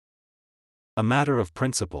A matter of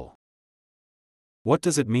principle. What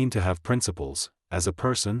does it mean to have principles, as a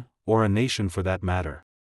person, or a nation for that matter?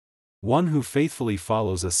 One who faithfully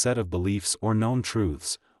follows a set of beliefs or known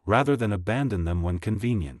truths, rather than abandon them when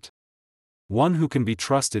convenient. One who can be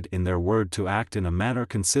trusted in their word to act in a manner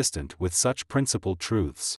consistent with such principled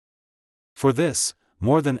truths. For this,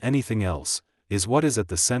 more than anything else, is what is at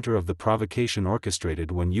the center of the provocation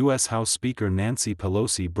orchestrated when U.S. House Speaker Nancy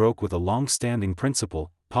Pelosi broke with a long-standing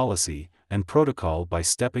principle, policy, and protocol by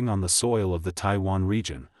stepping on the soil of the Taiwan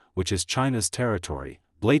region, which is China's territory,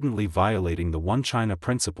 blatantly violating the One China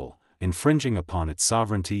principle, infringing upon its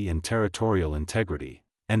sovereignty and territorial integrity,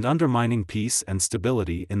 and undermining peace and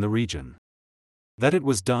stability in the region. That it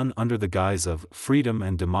was done under the guise of freedom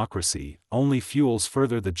and democracy only fuels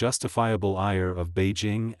further the justifiable ire of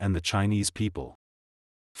Beijing and the Chinese people.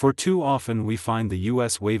 For too often we find the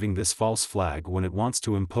U.S. waving this false flag when it wants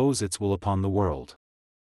to impose its will upon the world.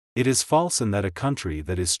 It is false in that a country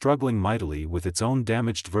that is struggling mightily with its own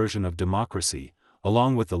damaged version of democracy,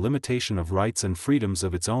 along with the limitation of rights and freedoms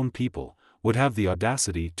of its own people, would have the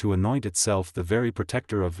audacity to anoint itself the very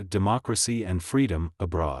protector of democracy and freedom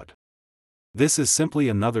abroad. This is simply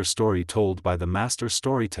another story told by the master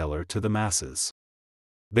storyteller to the masses.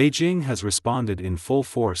 Beijing has responded in full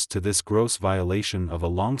force to this gross violation of a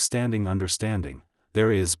long-standing understanding.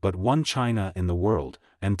 There is but one China in the world,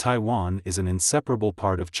 and Taiwan is an inseparable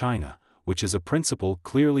part of China, which is a principle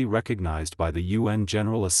clearly recognized by the UN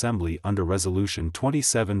General Assembly under Resolution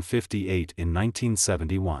 2758 in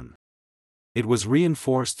 1971. It was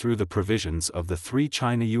reinforced through the provisions of the three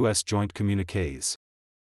China-US joint communiques.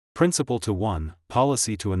 Principle to one,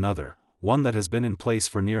 policy to another, one that has been in place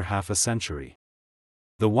for near half a century.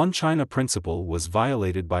 The One China principle was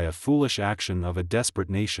violated by a foolish action of a desperate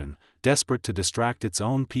nation, desperate to distract its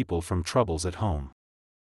own people from troubles at home.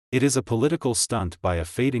 It is a political stunt by a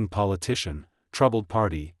fading politician, troubled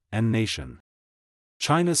party, and nation.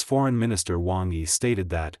 China's Foreign Minister Wang Yi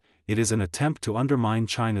stated that, it is an attempt to undermine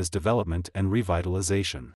China's development and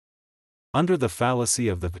revitalization. Under the fallacy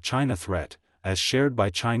of the China threat, as shared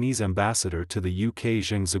by Chinese ambassador to the UK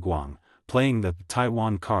Zheng Ziguang, playing the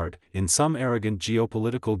Taiwan card in some arrogant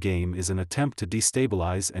geopolitical game is an attempt to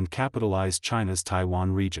destabilize and capitalize China's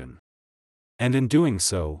Taiwan region. And in doing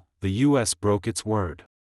so, the US broke its word.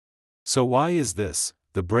 So why is this,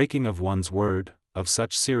 the breaking of one's word, of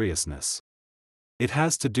such seriousness? It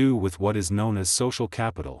has to do with what is known as social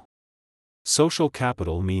capital. Social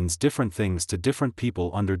capital means different things to different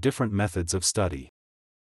people under different methods of study.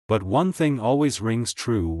 But one thing always rings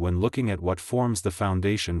true when looking at what forms the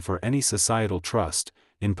foundation for any societal trust,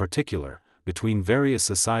 in particular, between various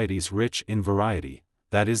societies rich in variety,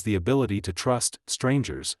 that is the ability to trust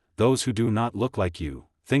strangers, those who do not look like you,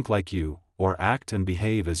 think like you, or act and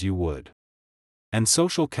behave as you would. And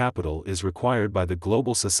social capital is required by the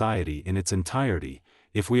global society in its entirety,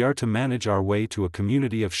 if we are to manage our way to a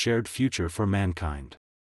community of shared future for mankind.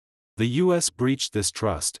 The US breached this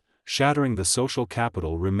trust, shattering the social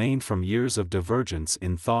capital remained from years of divergence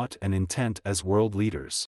in thought and intent as world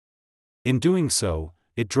leaders. In doing so,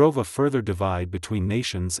 it drove a further divide between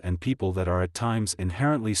nations and people that are at times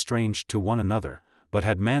inherently strange to one another, but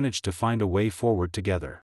had managed to find a way forward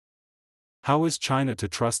together. How is China to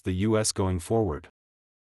trust the US going forward?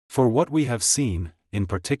 For what we have seen, in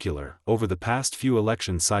particular, over the past few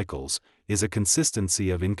election cycles, is a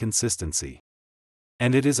consistency of inconsistency.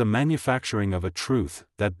 And it is a manufacturing of a truth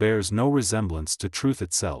that bears no resemblance to truth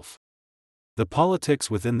itself. The politics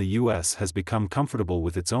within the US has become comfortable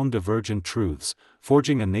with its own divergent truths,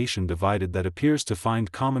 forging a nation divided that appears to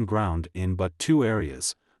find common ground in but two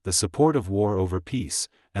areas: the support of war over peace,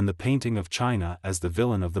 and the painting of China as the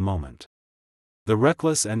villain of the moment. The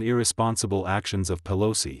reckless and irresponsible actions of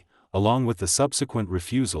Pelosi, along with the subsequent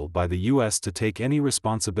refusal by the US to take any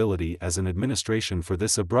responsibility as an administration for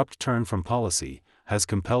this abrupt turn from policy, has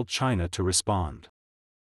compelled China to respond.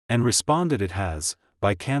 And responded it has,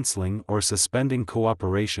 by canceling or suspending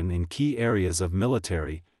cooperation in key areas of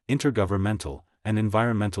military, intergovernmental, and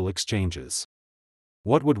environmental exchanges.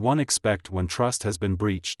 What would one expect when trust has been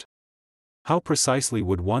breached? How precisely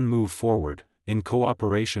would one move forward, in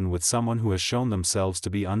cooperation with someone who has shown themselves to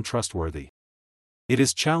be untrustworthy? It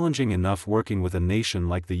is challenging enough working with a nation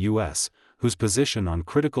like the US, whose position on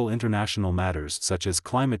critical international matters such as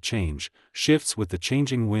climate change shifts with the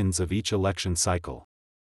changing winds of each election cycle.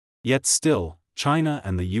 Yet still, China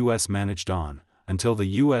and the US managed on, until the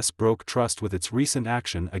US broke trust with its recent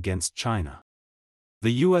action against China.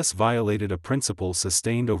 The US violated a principle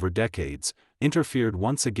sustained over decades, interfered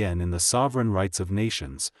once again in the sovereign rights of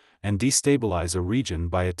nations, and destabilized a region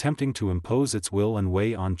by attempting to impose its will and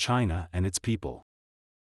way on China and its people.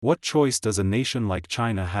 What choice does a nation like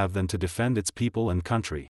China have than to defend its people and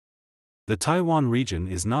country? The Taiwan region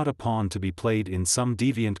is not a pawn to be played in some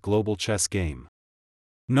deviant global chess game.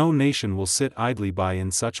 No nation will sit idly by in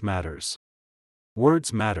such matters.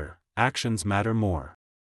 Words matter, actions matter more.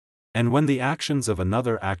 And when the actions of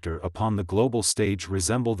another actor upon the global stage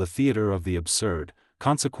resemble the theater of the absurd,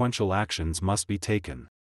 consequential actions must be taken.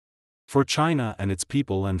 For China and its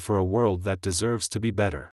people, and for a world that deserves to be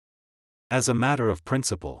better. As a matter of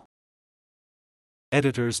principle.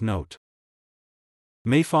 Editor's note.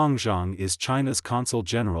 Meifang Zhang is China's consul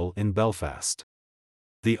general in Belfast.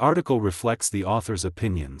 The article reflects the author's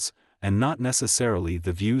opinions, and not necessarily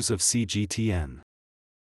the views of CGTN.